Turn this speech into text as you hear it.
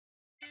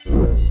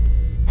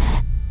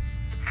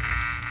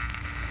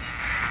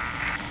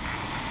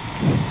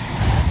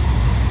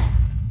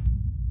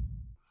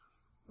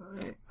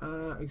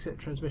Exit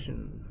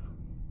transmission.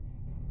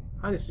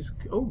 And this is,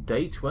 oh,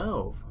 day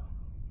 12.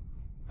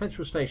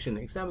 Petrol station,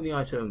 examine the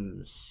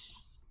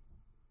items.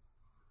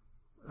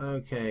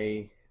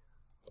 Okay.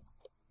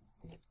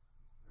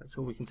 That's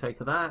all we can take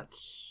of that.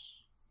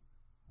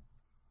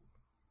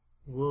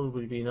 Wool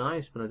would be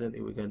nice, but I don't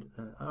think we're going to...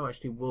 oh,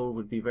 actually, wool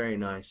would be very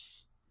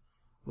nice.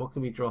 What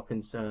can we drop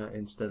instead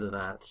of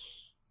that?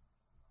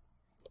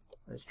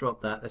 Let's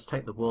drop that. Let's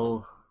take the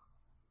wool.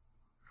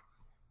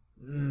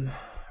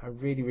 I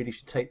really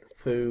should take the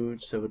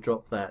food, so we'll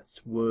drop that.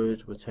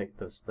 Wood, we'll take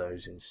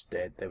those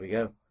instead. There we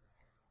go.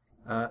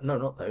 No,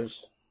 not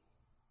those.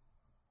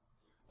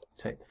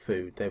 Take the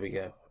food. There we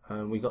go.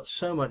 We got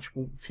so much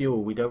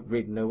fuel, we don't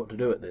really know what to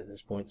do at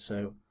this point,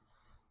 so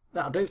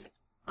that'll do.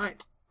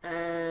 Right,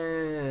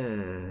 and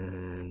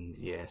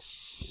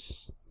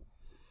yes,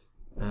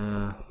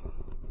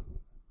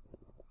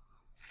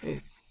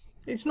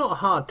 it's not a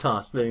hard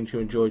task learning to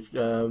enjoy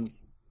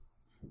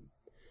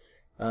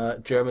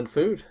German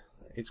food.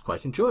 It's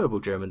quite enjoyable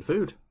German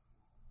food.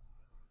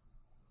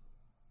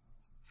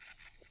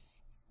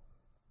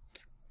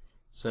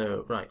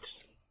 So, right.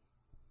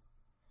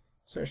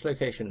 Search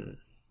location.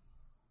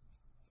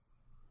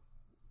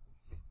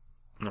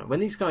 Right, when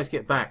these guys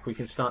get back, we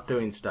can start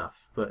doing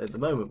stuff. But at the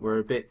moment, we're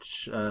a bit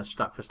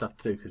stuck for stuff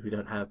to do because we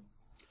don't have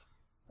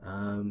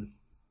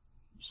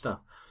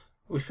stuff.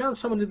 We found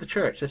someone in the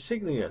church. They're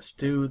signaling us.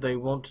 Do they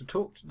want to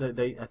talk?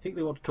 I think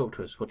they want to talk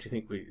to us. What do you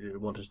think we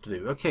want us to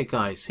do? Okay,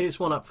 guys. Here's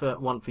one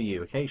for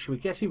you. Okay, should we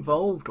get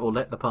involved or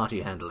let the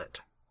party handle it?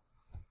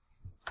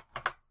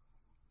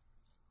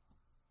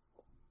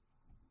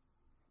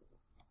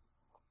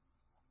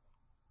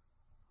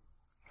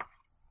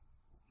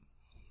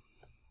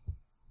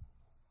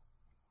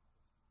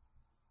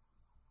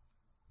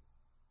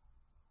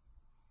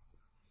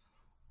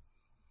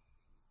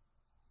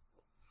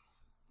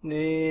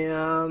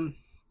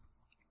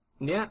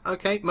 Yeah,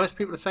 okay, most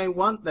people are saying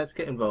one, let's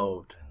get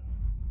involved.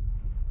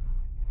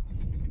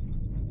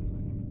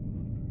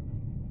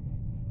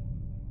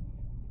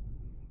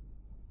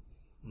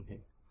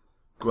 Okay.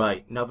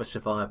 Great, another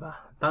survivor.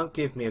 Don't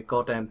give me a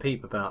goddamn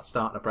peep about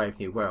starting a brave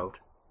new world.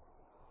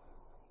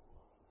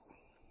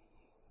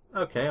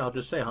 Okay, I'll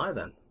just say hi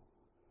then.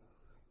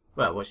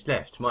 Well, what's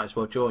left? Might as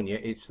well join you.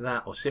 It's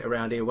that or sit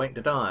around here waiting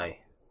to die.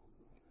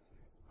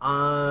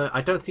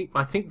 I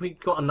think we've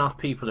got enough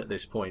people at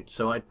this point,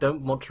 so I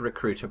don't want to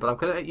recruit her, but I'm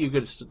going to let you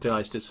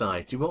guys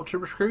decide. Do you want to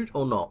recruit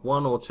or not?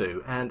 One or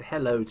two? And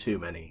hello, too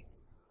many.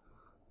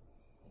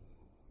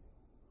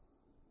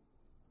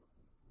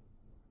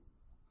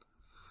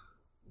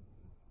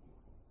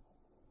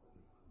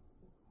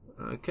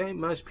 Okay,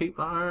 most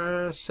people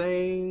are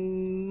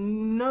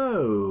saying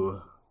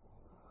no.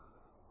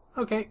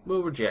 Okay,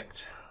 we'll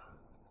reject.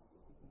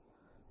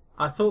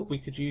 I thought we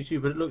could use you,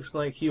 but it looks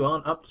like you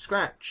aren't up to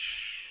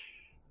scratch.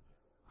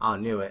 I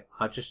knew it.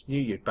 I just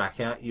knew you'd back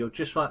out. You're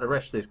just like the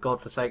rest of this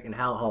godforsaken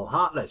hellhole.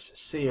 Heartless.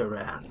 See you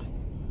around.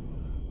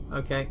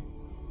 Okay.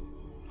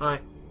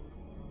 Right.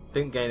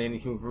 Didn't gain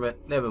anything from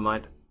it. Never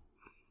mind.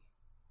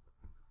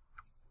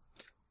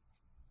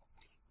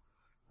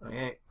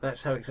 Okay.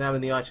 Let's have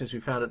examine the items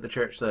we found at the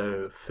church,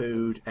 though.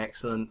 Food.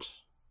 Excellent.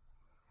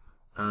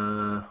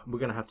 We're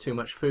going to have too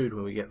much food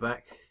when we get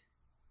back.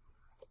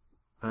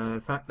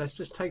 In fact, let's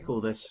just take all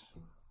this.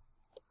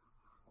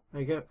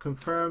 There you go.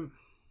 Confirm.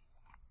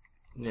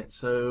 Yeah,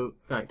 so,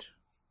 right.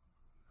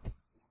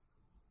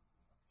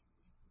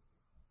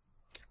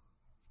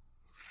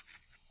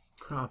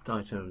 Craft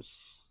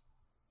items.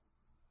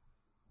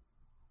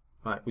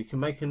 Right, we can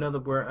make another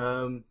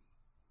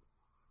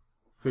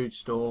food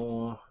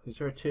store. Is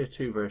there a tier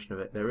 2 version of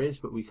it? There is,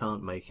 but we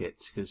can't make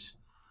it because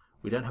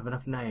we don't have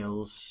enough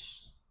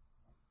nails.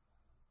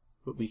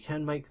 But we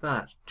can make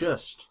that.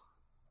 Just.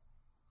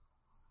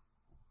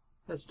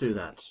 Let's do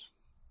that.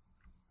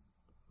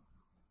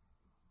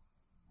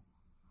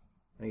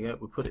 There you go,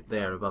 we'll put it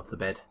there above the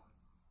bed.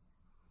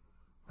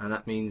 And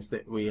that means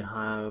that we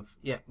have,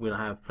 yeah, we'll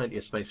have plenty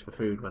of space for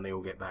food when they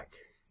all get back.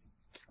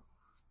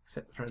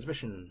 Set the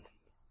transmission.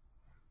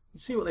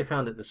 Let's see what they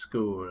found at the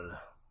school.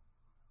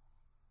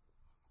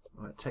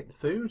 Right, take the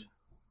food.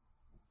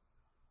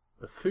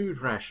 A food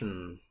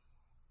ration.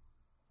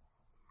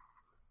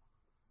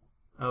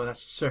 Oh,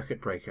 that's a circuit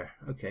breaker.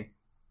 Okay.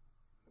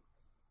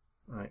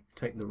 Right,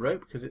 take the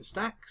rope because it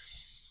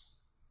stacks.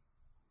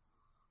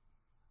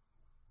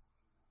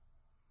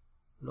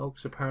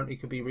 Logs apparently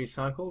can be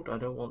recycled. I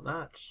don't want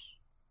that.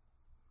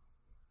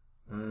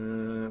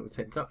 We'll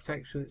take duct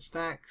tape because it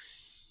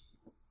stacks.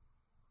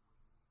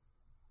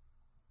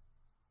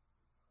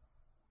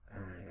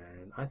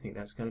 And I think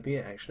that's going to be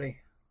it, actually.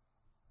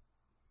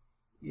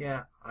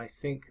 Yeah, I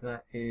think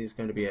that is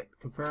going to be it.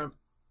 Confirm.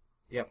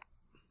 Yep.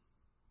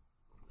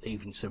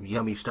 Leaving some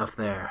yummy stuff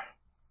there.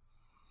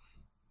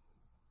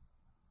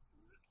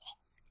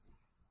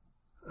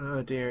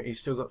 Oh dear, he's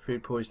still got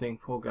food poisoning.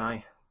 Poor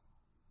guy.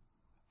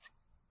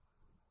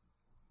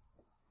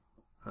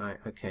 Right,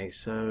 okay,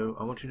 so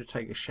I want you to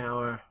take a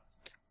shower.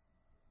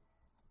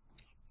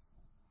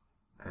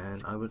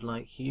 And I would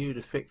like you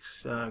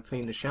to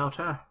clean the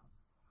shelter.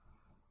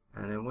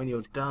 And then when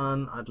you're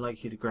done, I'd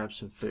like you to grab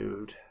some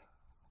food.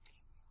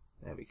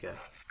 There we go.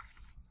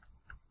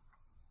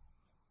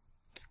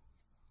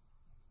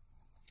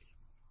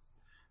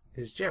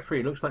 This is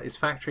Jeffrey. Looks like this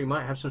factory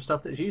might have some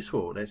stuff that's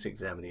useful. Let's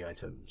examine the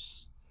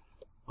items.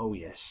 Oh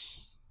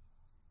yes.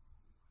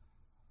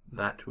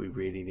 That we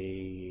really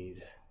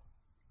need.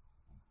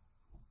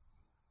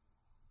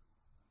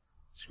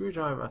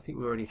 Screwdriver I think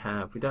we already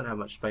have. We don't have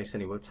much space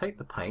anyway. We'll take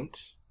the paint.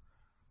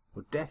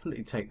 We'll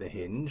definitely take the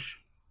hinge.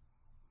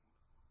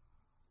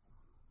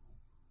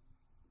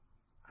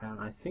 And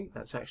I think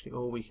that's actually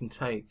all we can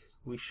take.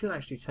 We should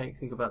actually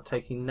think about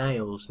taking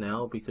nails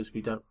now because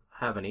we don't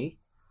have any.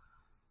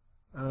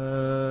 We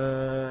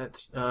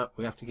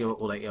have to give up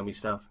all that yummy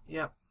stuff.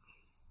 Yep.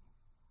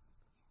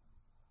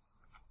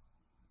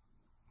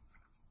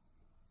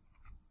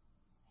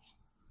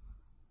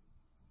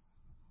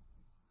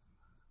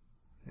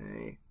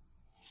 Okay.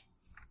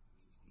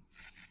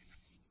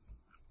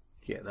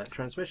 Get that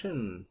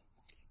transmission.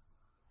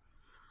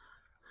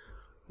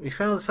 We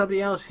found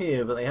somebody else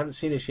here, but they haven't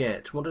seen us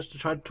yet. Want us to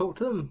try to talk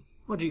to them?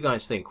 What do you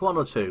guys think? 1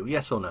 or 2?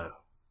 Yes or no?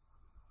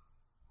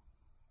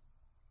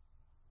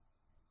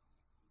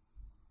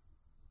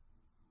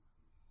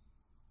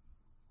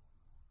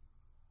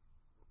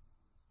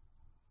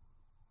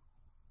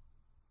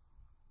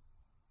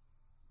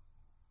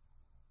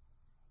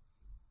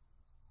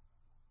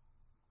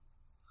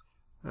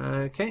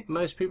 Okay,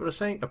 most people are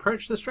saying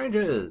approach the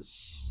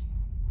strangers.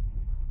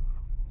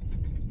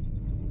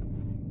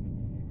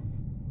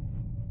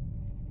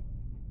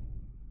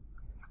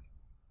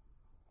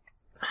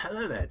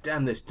 Hello there,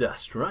 damn this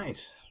dust,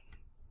 right?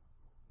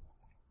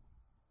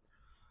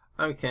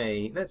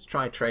 Okay, let's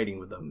try trading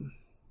with them.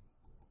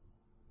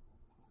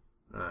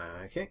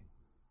 Okay.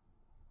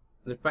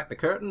 Lift back the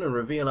curtain and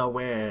reveal our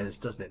wares,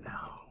 doesn't it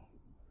now?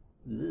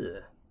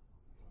 Ugh.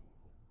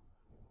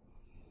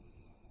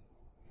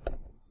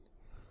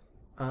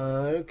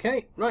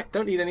 Okay, right,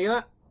 don't need any of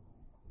that.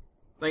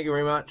 Thank you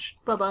very much.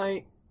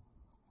 Bye-bye.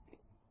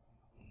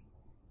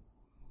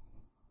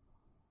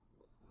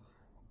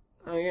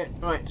 Okay,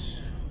 right.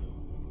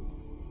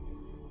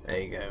 There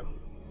you go.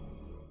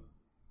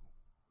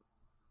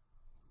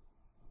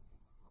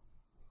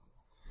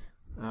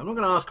 I'm not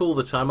going to ask all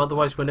the time,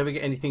 otherwise we'll never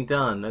get anything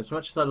done. As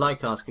much as I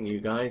like asking you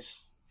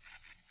guys.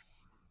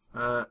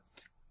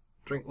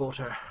 Drink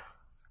water.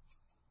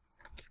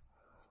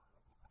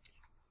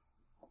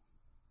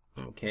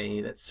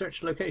 Okay, let's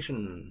search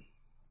location.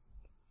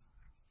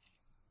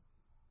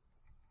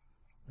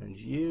 And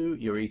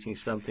you're eating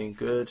something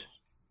good.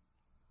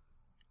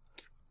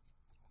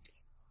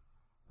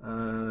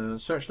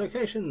 Search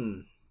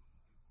location.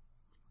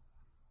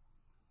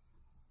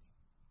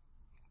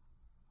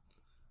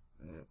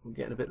 We're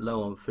getting a bit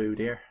low on food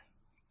here.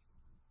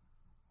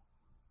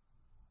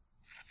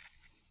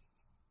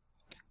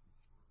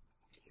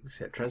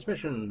 Accept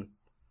transmission.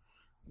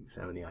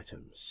 Examine the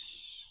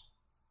items.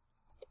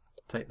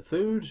 Take the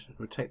food.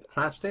 We'll take the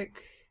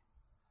plastic.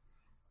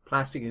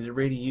 Plastic is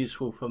really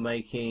useful for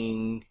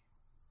making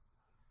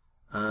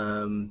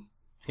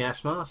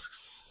gas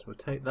masks. We'll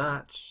take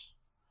that.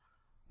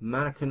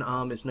 Mannequin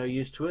arm is no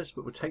use to us,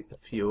 but we'll take the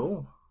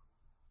fuel.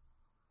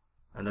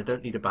 And I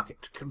don't need a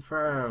bucket to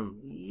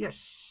confirm.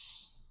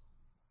 Yes.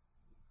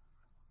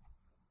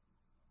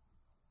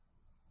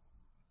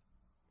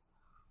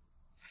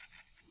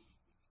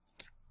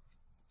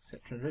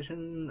 Set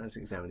transmission. Let's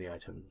examine the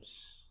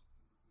items.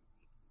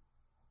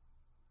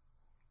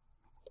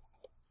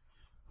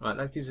 Right,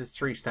 that gives us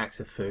 3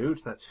 stacks of food.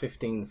 That's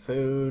 15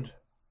 food.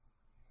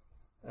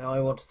 Now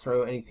I want to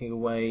throw anything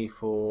away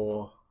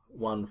for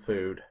 1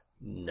 food.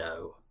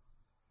 No.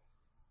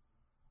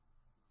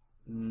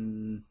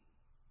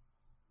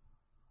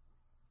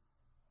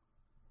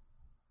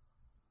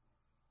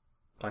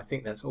 I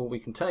think that's all we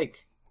can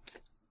take.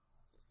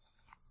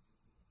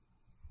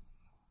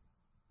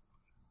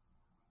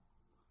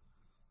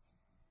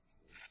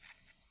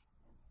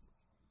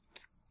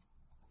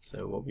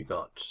 So what we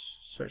got?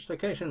 Search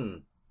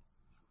location.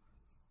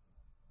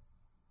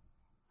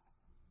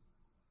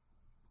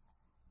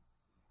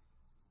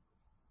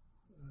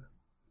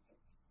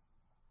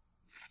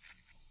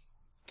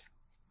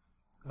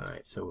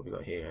 Alright, so what we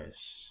got here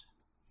is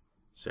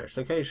search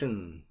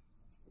location.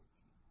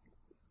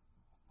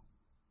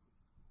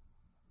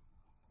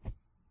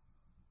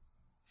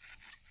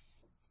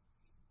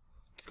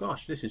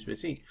 Gosh, this is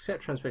busy.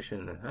 Accept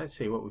transmission. Let's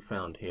see what we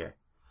found here.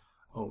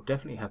 Oh,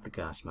 definitely have the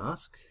gas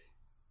mask.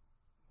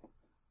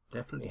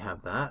 Definitely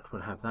have that.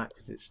 We'll have that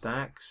because it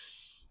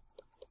stacks.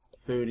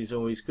 Food is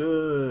always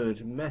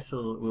good.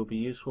 Metal will be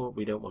useful.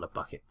 We don't want a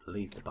bucket.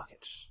 Leave the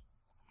bucket.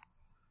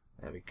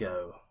 There we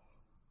go.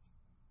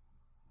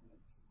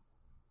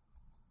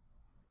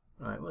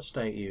 Right, what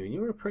state are you?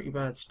 You're in a pretty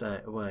bad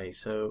state away,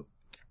 so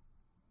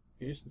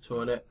use the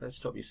toilet. Let's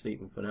stop you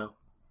sleeping for now.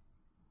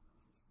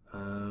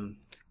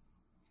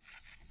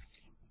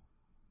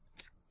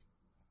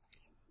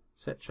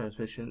 Set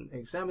transmission.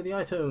 Examine the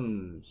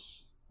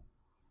items.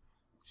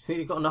 Do you think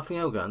you've got enough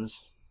nail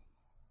guns?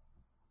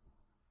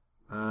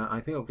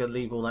 I think I'm going to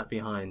leave all that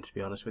behind, to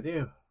be honest with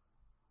you.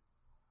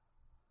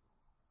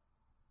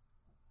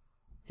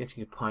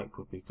 Getting a pipe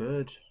would be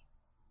good.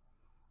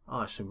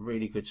 Ah, some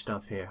really good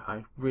stuff here.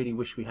 I really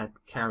wish we had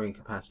carrying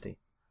capacity.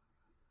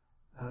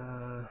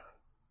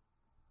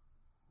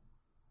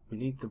 We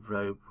need the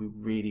rope. We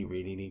really,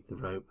 really need the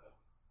rope.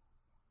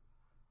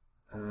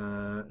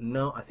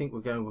 No, I think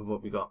we're going with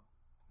what we got.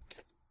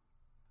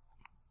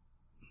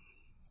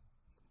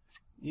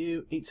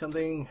 You eat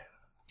something.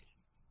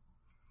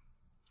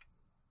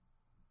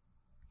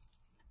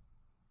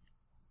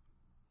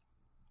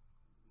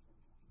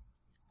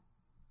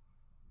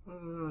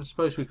 I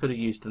suppose we could have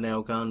used a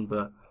nail gun,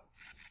 but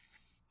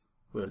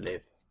we'll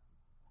live.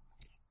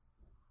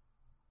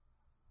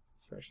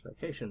 Search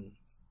location.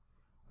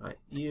 Right,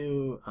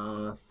 you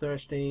are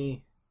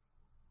thirsty.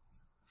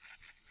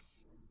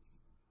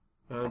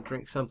 Go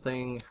drink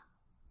something.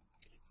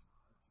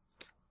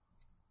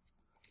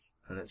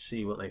 And let's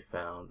see what they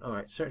found.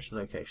 Alright, search the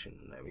location.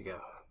 There we go.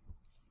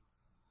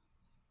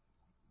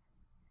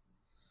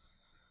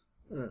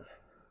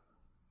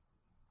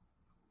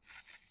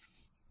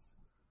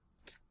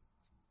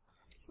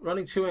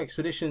 Running 2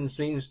 expeditions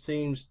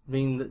seems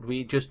mean that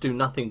we just do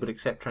nothing but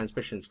accept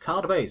transmissions.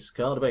 Carter Base.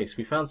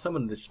 We found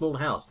someone in this small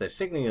house. They're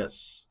signaling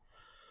us.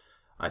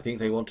 I think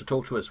they want to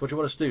talk to us. What do you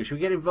want us to do? Should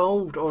we get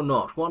involved or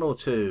not? 1 or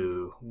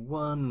 2?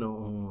 1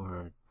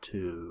 or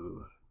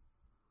 2.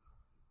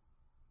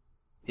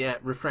 Yeah,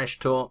 refresh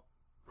talk.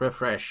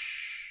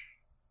 Refresh.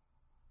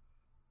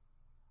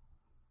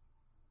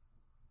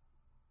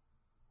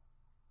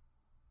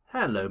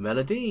 Hello,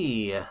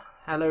 Melody.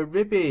 Hello,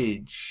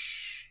 Ribbage.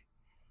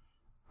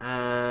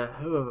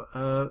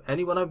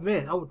 Anyone I've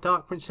missed? Oh,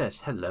 Dark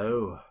Princess.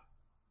 Hello.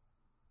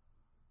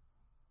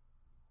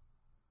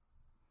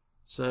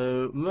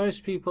 So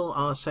most people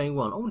are saying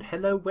 1. Oh, and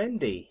hello,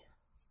 Wendy.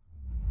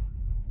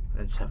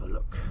 Let's have a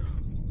look.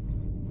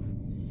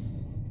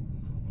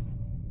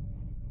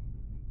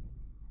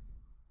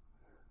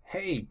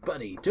 Hey,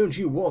 buddy, don't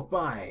you walk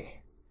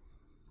by.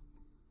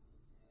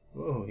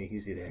 Whoa,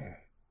 easy there.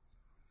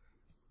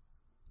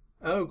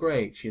 Oh,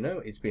 great. You know,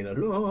 it's been a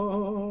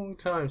long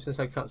time since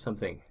I cut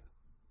something.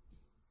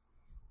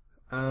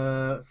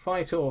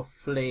 Fight or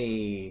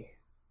flee?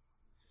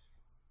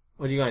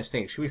 What do you guys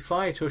think? Should we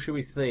fight or should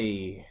we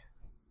flee?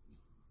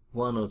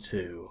 1 or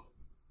 2?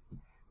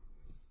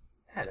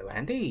 Hello,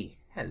 Andy.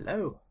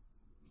 Hello.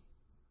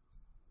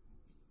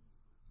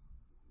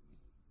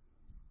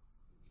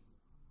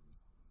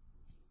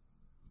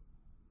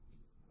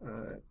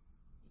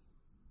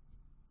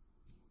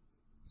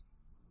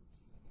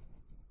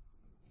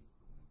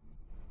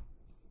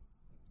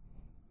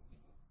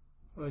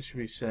 What should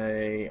we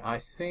say? I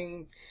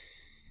think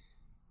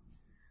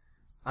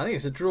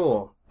it's a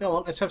draw. Go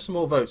on, let's have some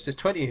more votes. There's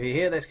 20 of you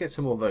here. Let's get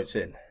some more votes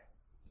in.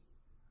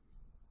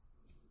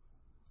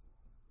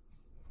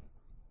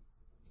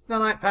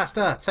 Night,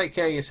 Pastor. Take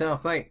care of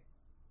yourself, mate.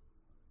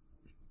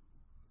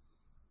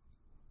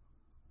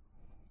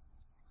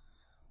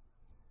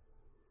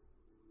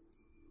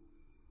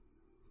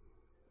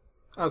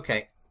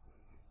 Okay.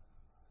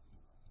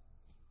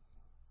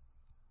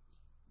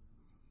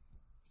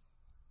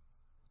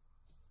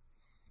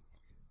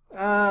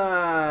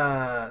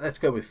 Let's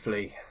go with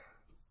flee.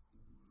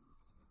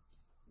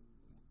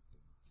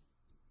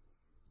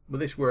 Will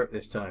this work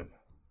this time?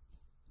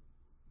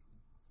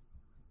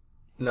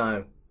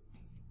 No.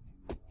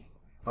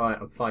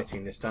 Alright, I'm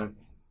fighting this time.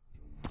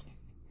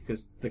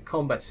 Because the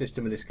combat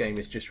system of this game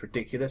is just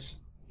ridiculous.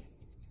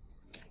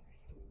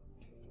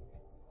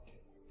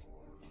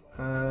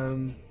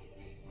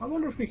 I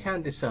wonder if we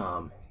can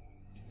disarm.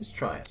 Let's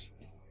try it.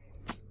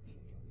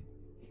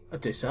 I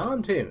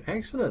disarmed him.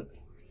 Excellent.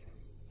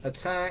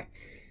 Attack.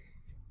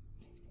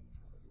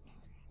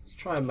 Let's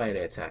try a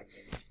melee attack.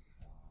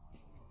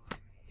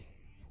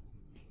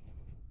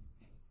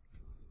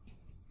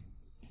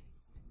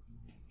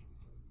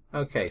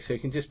 Okay, so you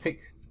can just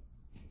pick.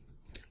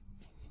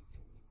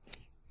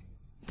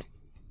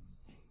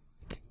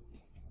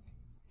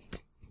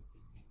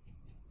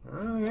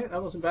 Oh yeah,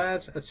 that wasn't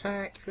bad.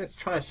 Attack. Let's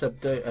try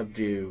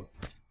subdue.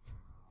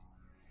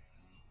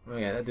 Oh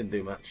yeah, that didn't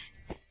do much.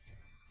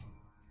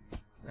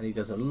 And he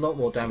does a lot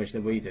more damage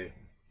than we do.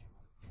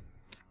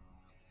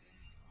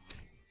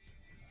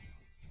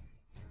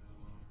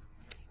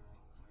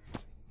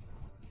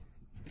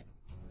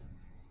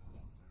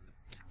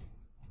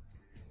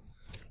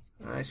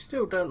 I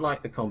still don't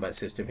like the combat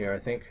system here, I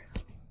think.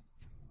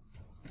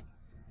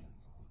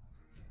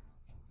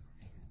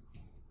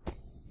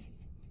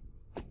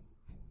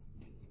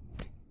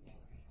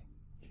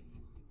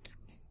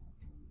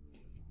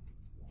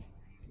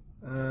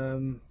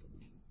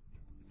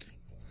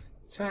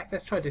 Attack.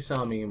 Let's try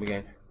disarming him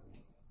again.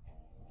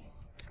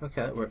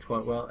 Okay, that worked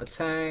quite well.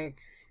 Attack.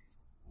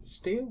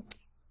 Steal?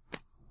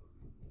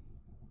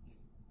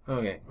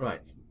 Okay,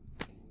 right.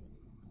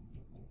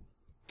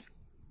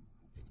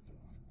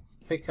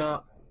 Pick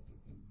up.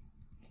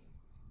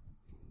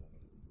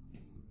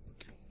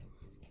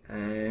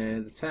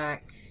 And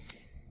attack.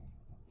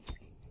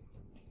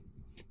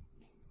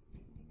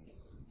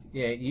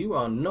 Yeah, you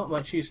are not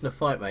much use in a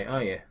fight, mate,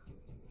 are you?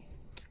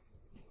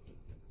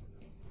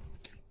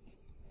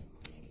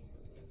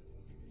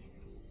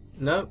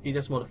 No, he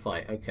doesn't want to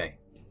fight. Okay.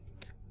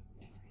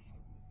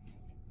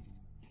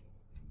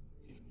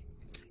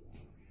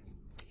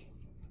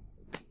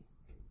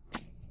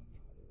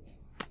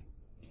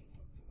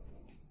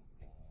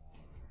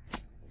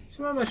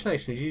 So my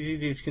imagination, you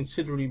do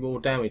considerably more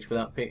damage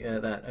without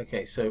that.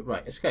 Okay, so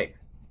right, escape.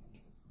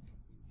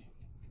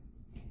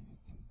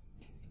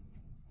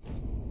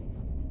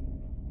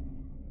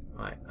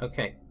 Right,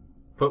 okay.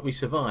 But we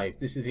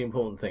survived. This is the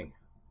important thing.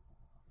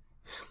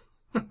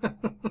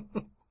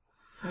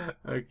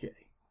 Okay.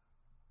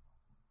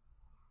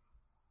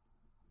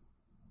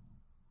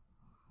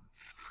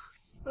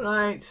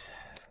 Right.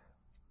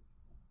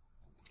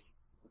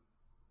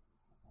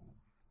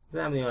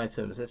 Examine the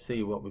items. Let's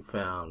see what we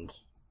found.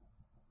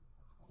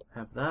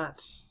 Have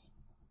that.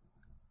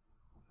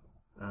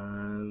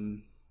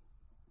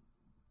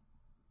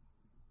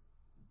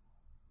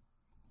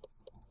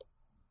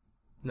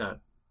 No.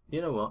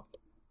 You know what?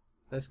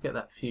 Let's get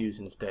that fuse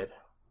instead.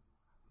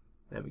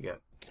 There we go.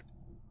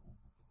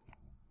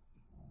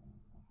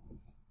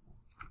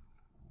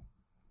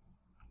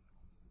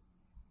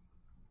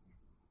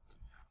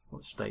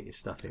 What state is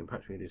stuff in?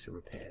 Perhaps we can do some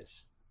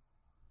repairs.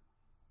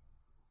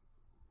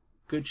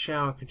 Good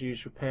shower could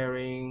use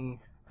repairing,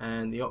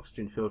 and the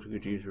oxygen filter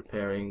could use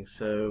repairing.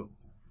 So,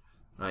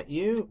 right,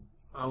 you,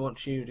 I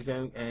want you to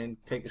go and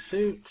take a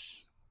suit,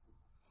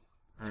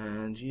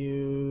 and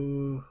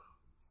you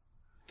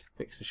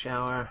fix the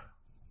shower,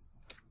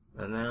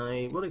 and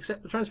I will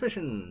accept the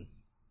transmission.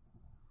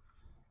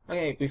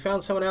 Okay, we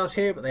found someone else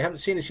here, but they haven't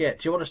seen us yet.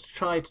 Do you want us to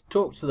try to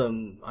talk to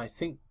them? I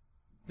think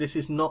this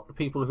is not the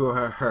people who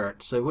are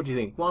hurt. So what do you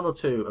think? 1 or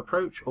 2?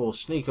 Approach or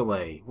sneak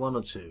away? 1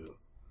 or 2?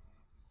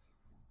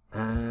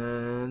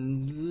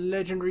 And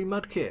legendary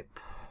Mudkip.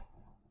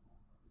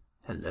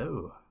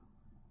 Hello.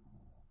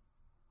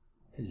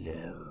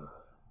 Hello.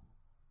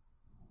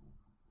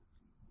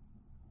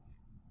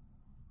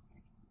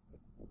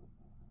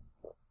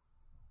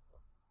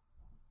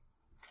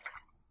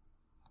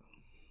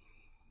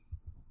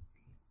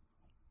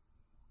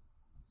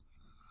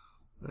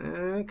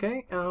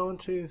 Okay, 1,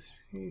 2,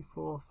 3,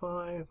 4,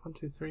 5. 1,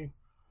 2, 3.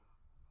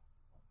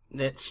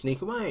 Let's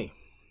sneak away.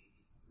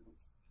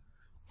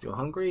 If you're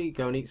hungry,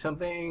 go and eat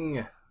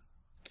something.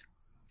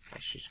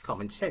 That's just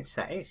common sense,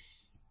 that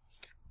is.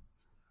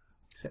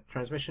 Accept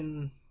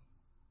transmission.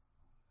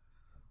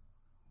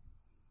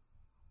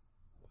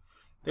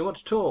 They want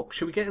to talk.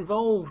 Should we get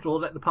involved or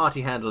let the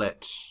party handle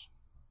it?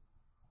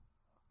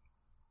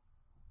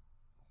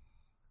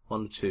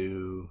 1,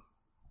 2.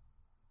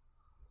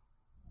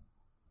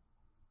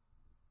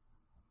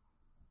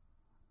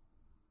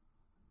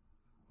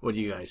 What do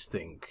you guys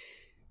think?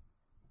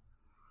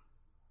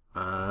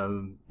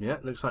 Yeah,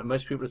 looks like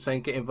most people are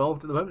saying get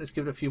involved at the moment. Let's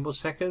give it a few more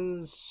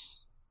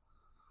seconds.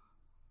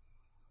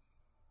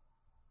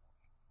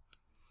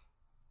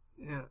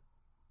 Yeah.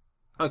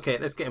 Okay,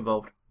 let's get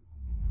involved.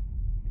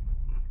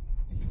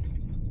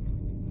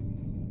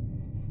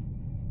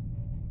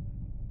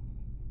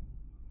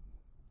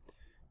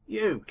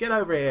 You, get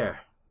over here.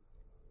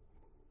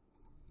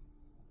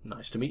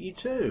 Nice to meet you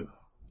too.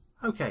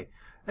 Okay,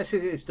 let's see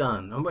if it's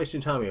done. I'm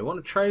wasting time here. Want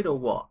to trade or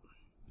what?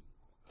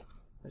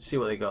 Let's see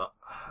what they got.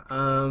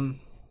 A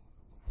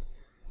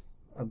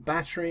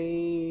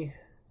battery.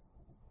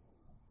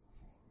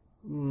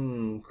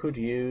 Could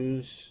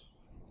use.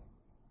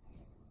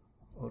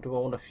 Or do I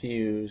want a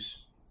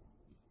fuse?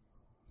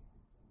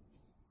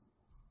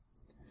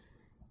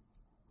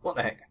 What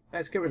the heck?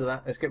 Let's get rid of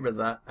that. Let's get rid of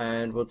that,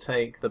 and we'll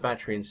take the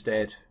battery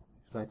instead.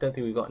 Because I don't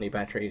think we've got any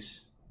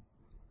batteries.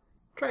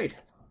 Trade.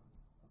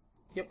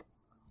 Yep.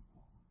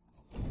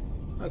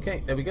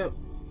 Okay, there we go.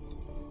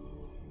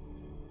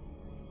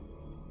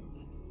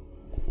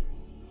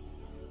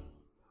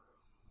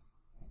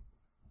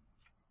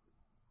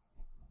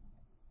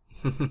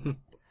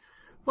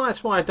 Well,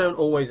 that's why I don't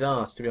always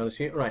ask, to be honest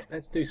with you. Right,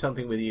 let's do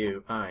something with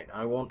you. Alright,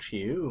 I want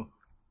you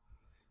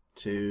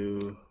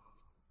to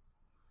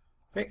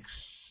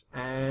fix,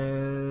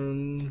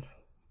 and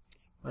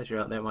as you're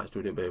out there, might as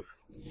well do both.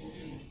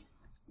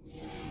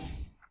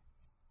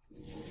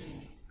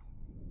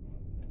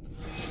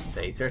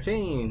 Day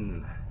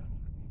 13.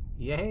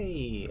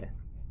 Yay!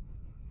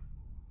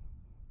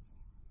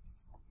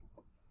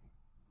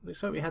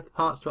 Looks like we had the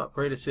parts to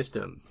upgrade a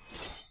system.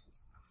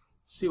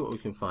 See what we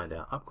can find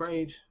out.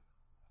 Upgrade.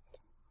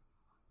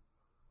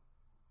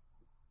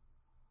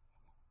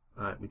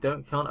 Alright, we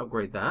can't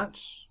upgrade that.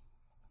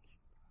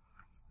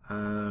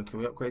 Can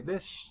we upgrade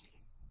this?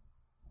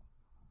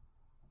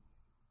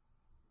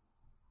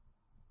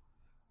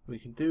 We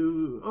can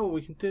do. Oh,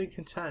 we can do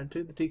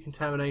the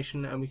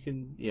decontamination, and we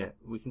can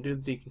do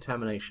the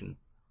decontamination.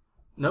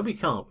 No, we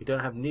can't. We don't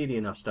have nearly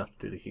enough stuff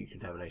to do the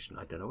decontamination.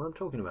 I don't know what I'm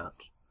talking about.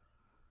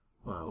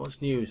 Well,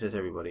 what's new, says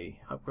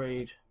everybody.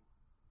 Upgrade.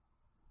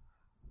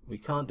 We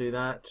can't do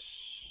that.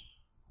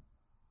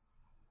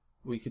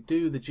 We could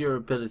do the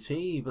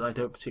durability, but I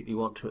don't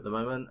particularly want to at the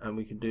moment. And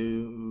we could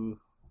do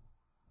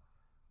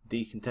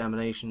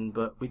decontamination,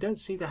 but we don't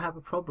seem to have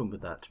a problem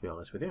with that, to be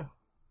honest with you.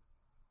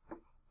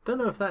 Don't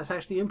know if that's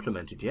actually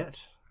implemented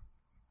yet.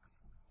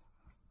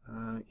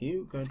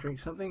 You go and drink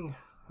something.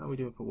 How are we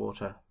doing for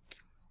water?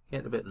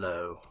 Getting a bit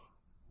low.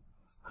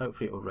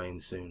 Hopefully it will rain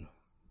soon.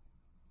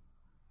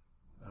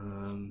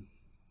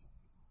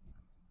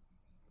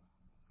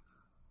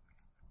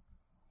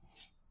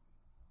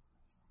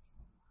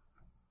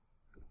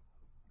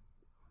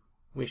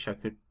 Wish I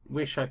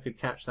could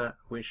catch that.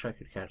 Wish I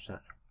could catch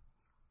that.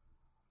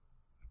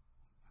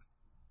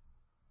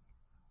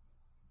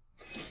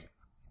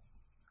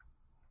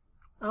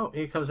 Oh,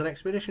 here comes an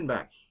expedition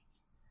back.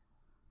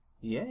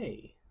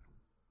 Yay.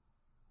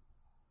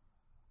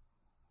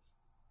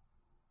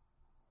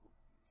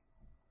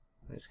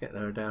 Let's get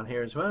her down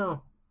here as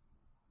well.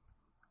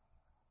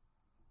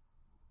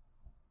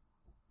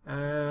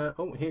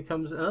 Oh, here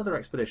comes another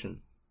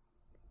expedition.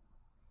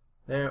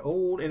 They're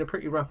all in a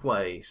pretty rough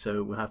way,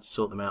 so we'll have to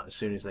sort them out as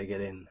soon as they get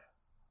in.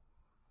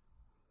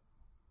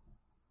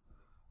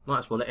 Might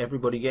as well let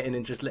everybody get in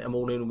and just let them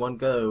all in one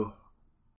go.